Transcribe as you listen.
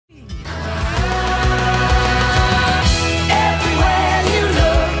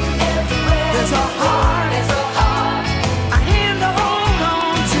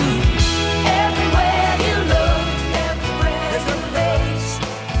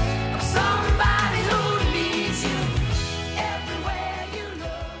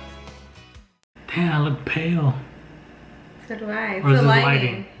look pale. So do I. It's or is the it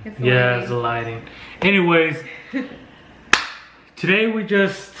lighting. It's the lighting. Anyways, today we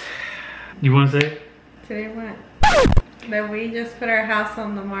just... You want to say it? Today what? That we just put our house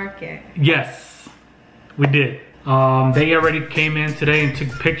on the market. Yes, we did. They already came in today and took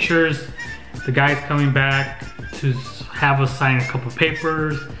pictures. The guy's coming back to have us sign a couple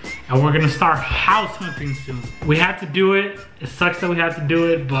papers, and we're gonna start house hunting soon. We had to do it. It sucks that we had to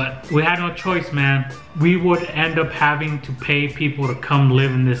do it, but we had no choice, man. We would end up having to pay people to come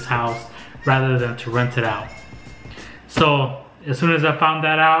live in this house rather than to rent it out. So as soon as I found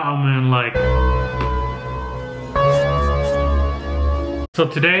that out, I'm in like... So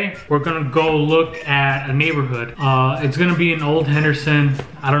today we're gonna go look at a neighborhood. It's gonna be in Old Henderson.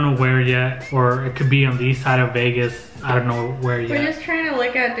 I don't know where yet, or it could be on the east side of Vegas. I don't know where yet. We're just trying to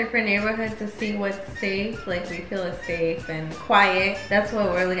look at different neighborhoods to see what's safe, like we feel is safe and quiet. That's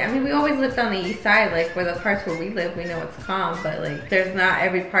what we're looking at. I mean, we always lived on the east side, like where the parts where we live, we know it's calm, but like there's not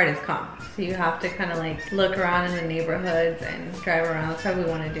every part is calm. So you have to kind of like look around in the neighborhoods and drive around. That's what we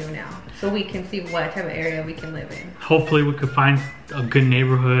want to do now, so we can see what type of area we can live in. Hopefully we could find a good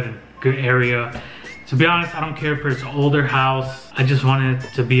neighborhood and good area. To be honest, I don't care if it's an older house. I just want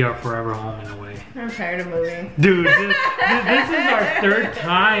it to be our forever home in a way. I'm tired of moving. Dude, this is our third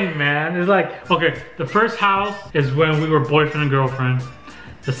time, man. It's like, okay, the first house is when we were boyfriend and girlfriend.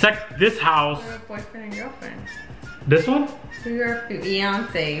 This house. We were boyfriend and girlfriend. This one? We were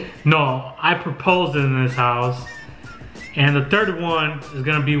fiance. No, I proposed in this house. And the third one is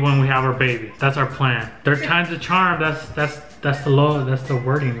gonna be when we have our baby. That's our plan. Third time's the charm. That's the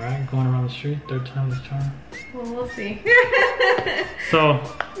wording, right? Going around the street, third time's the charm. Well, we'll see. So,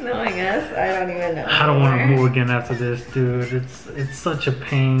 knowing us, I don't even know. I don't want to move again after this, dude. It's such a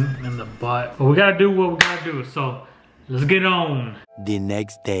pain in the butt. But we gotta do what we gotta do. So let's get on. The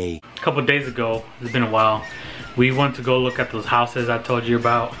next day. A couple days ago, it's been a while, we went to go look at those houses I told you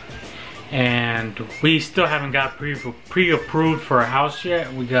about. And we still haven't got pre-approved for a house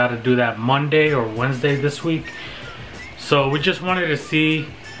yet. We gotta do that Monday or Wednesday this week. So we just wanted to see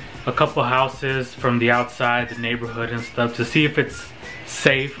a couple houses from the outside, the neighborhood and stuff, to see if it's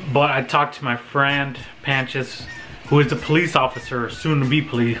safe. But I talked to my friend Panchis, who is a police officer, soon to be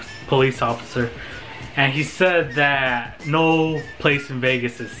police officer, and he said that no place in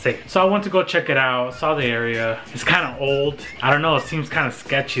Vegas is safe. So I went to go check it out, saw the area. It's kind of old. I don't know, it seems kind of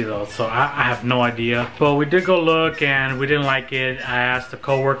sketchy though, so I have no idea. But we did go look and we didn't like it. I asked a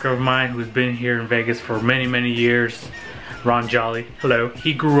co-worker of mine who's been here in Vegas for many, many years, Ron Jolly. Hello.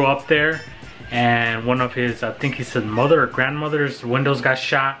 He grew up there, and one of his, I think he said mother or grandmother's windows got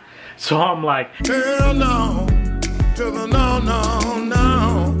shot. So I'm like, hell no, to the no, no,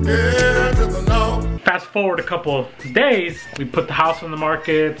 no, yeah, to the no. Fast forward a couple of days, we put the house on the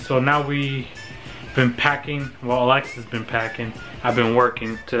market. So now we've been packing. Well, Alexa's been packing. I've been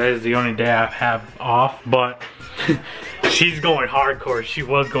working. Today is the only day I have off, but she's going hardcore. She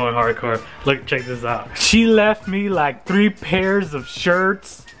was going hardcore. Look, check this out. She left me like 3 pairs of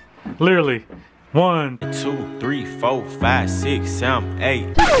shirts. Literally. 1, 2, 3, 4, 5, 6, 7,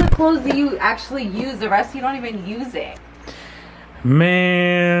 8. Just the clothes that you actually use. The rest you don't even use it.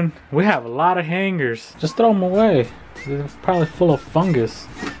 Man, we have a lot of hangers. Just throw them away. They're probably full of fungus.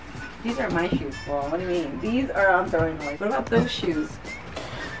 These are my shoes, bro. What do you mean? These are I'm throwing away. What about those shoes?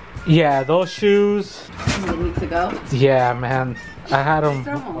 Yeah, those shoes. They need to go? Yeah, man. I had them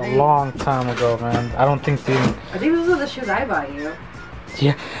a long time ago, man. I don't think they... I think those are the shoes I bought you.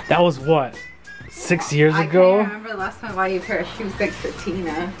 Yeah, that was what? 6 years ago? I can't remember the last time I bought you a pair of shoes next to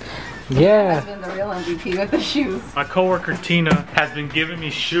Tina. Yeah. I've been the real MVP with the shoes. My coworker Tina has been giving me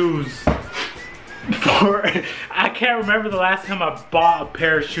shoes for... I can't remember the last time I bought a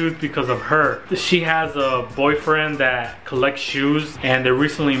pair of shoes because of her. She has a boyfriend that collects shoes, and they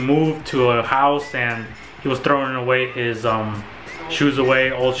recently moved to a house and he was throwing away his shoes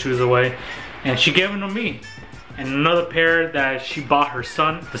away, old shoes away, and she gave them to me. And another pair that she bought her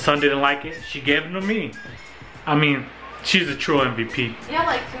son, the son didn't like it, she gave them to me. I mean, she's a true MVP. Yeah,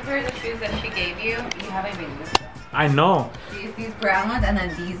 like 2 pairs of shoes that she gave you, you haven't even used them. I know. These brown ones and then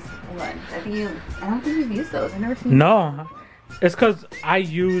these ones. I don't think you've used those. I've never seen No. It's because I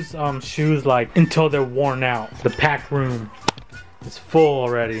use shoes like until they're worn out. The pack room is full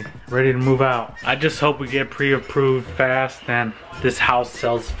already, ready to move out. I just hope we get pre-approved fast and this house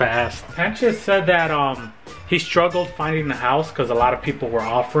sells fast. Panchis said that he struggled finding the house because a lot of people were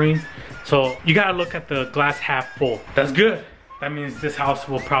offering. So you gotta look at the glass half full. That's good. That means this house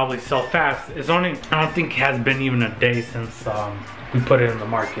will probably sell fast. It's only, I don't think it has been even a day since we put it in the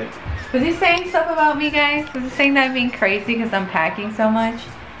market. Was he saying stuff about me, guys? Was he saying that I'm being crazy because I'm packing so much?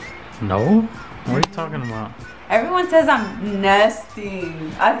 No. What are you talking about? Everyone says I'm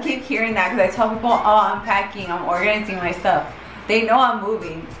nesting. I keep hearing that because I tell people, oh, I'm packing, I'm organizing my stuff. They know I'm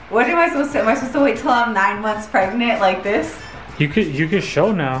moving. What am I supposed to? Am I supposed to wait till I'm 9 months pregnant like this? You could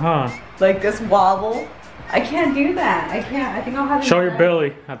show now, huh? Like this wobble? I can't do that. I can't. I think I'll have to Show your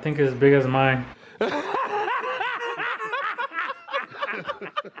belly. I think it's as big as mine.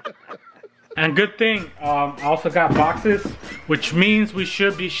 And good thing, I also got boxes, which means we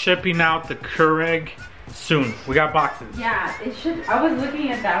should be shipping out the Keurig soon. We got boxes. Yeah, it should. I was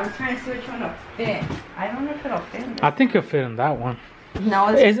looking at that. I was trying to see which one will fit. I don't know if it'll fit. I think it'll fit in that one. No,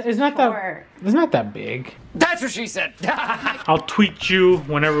 It's not that. It's not that big. That's what she said. I'll tweet you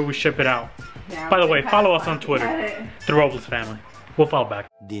whenever we ship it out. Yeah, By the way, we follow have us on fun. Twitter, the Robles family. We'll follow back.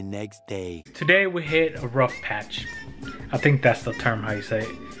 The next day. Today we hit a rough patch. I think that's the term how you say it.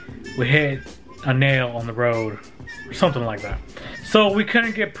 We hit a nail on the road or something like that. So we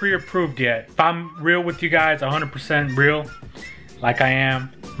couldn't get pre-approved yet. If I'm real with you guys, 100% real, like I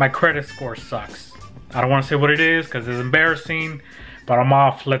am, my credit score sucks. I don't want to say what it is because it's embarrassing, but I'm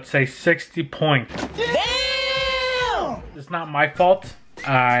off, let's say 60 points. Damn! It's not my fault.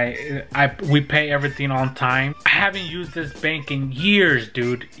 We pay everything on time. I haven't used this bank in years,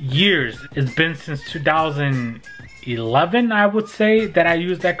 dude. Years. It's been since 2011, I would say, that I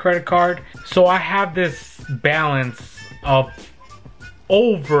used that credit card. So I have this balance of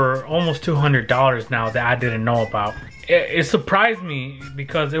over almost $200 now that I didn't know about. It surprised me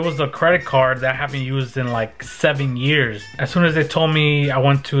because it was a credit card that I haven't used in like 7 years. As soon as they told me, I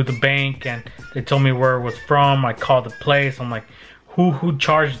went to the bank and they told me where it was from. I called the place. I'm like, who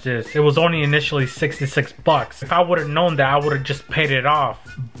charged this? It was only initially 66 bucks. If I would have known that, I would have just paid it off.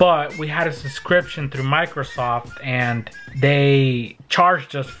 But we had a subscription through Microsoft and they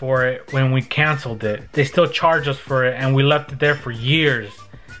charged us for it when we canceled it. They still charged us for it and we left it there for years.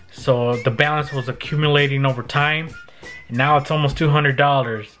 So the balance was accumulating over time. And now it's almost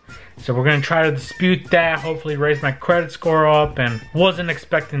 $200. So we're gonna try to dispute that, hopefully raise my credit score up, and wasn't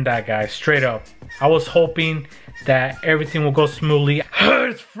expecting that, guys, straight up. I was hoping that everything will go smoothly.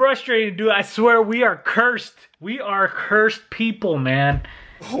 It's frustrating, dude. I swear we are cursed. We are cursed people, man.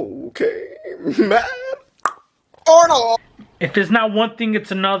 Okay, man. Or no. If it's not one thing, it's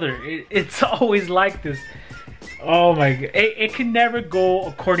another. It's always like this. Oh my god. It can never go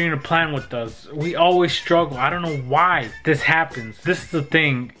according to plan with us. We always struggle. I don't know why this happens. This is the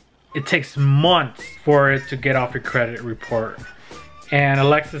thing. It takes months for it to get off your credit report. And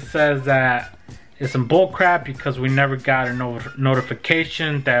Alexis says that it's some bull crap because we never got a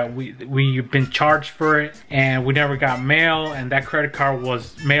notification that we've been charged for it, and we never got mail, and that credit card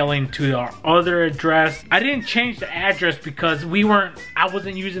was mailing to our other address. I didn't change the address because I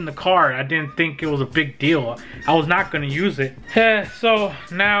wasn't using the card. I didn't think it was a big deal. I was not gonna use it. So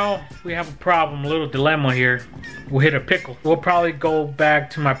now we have a problem, a little dilemma here. We hit a pickle. We'll probably go back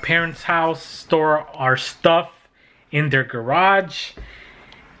to my parents' house, store our stuff in their garage,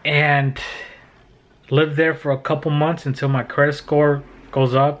 and live there for a couple months until my credit score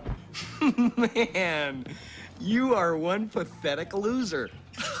goes up. Man, you are one pathetic loser.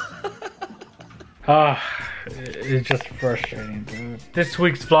 It's just frustrating, dude. This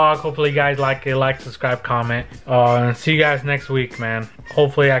week's vlog, hopefully you guys like it. Like, subscribe, comment. And see you guys next week, man.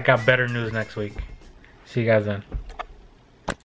 Hopefully I got better news next week. See you guys then.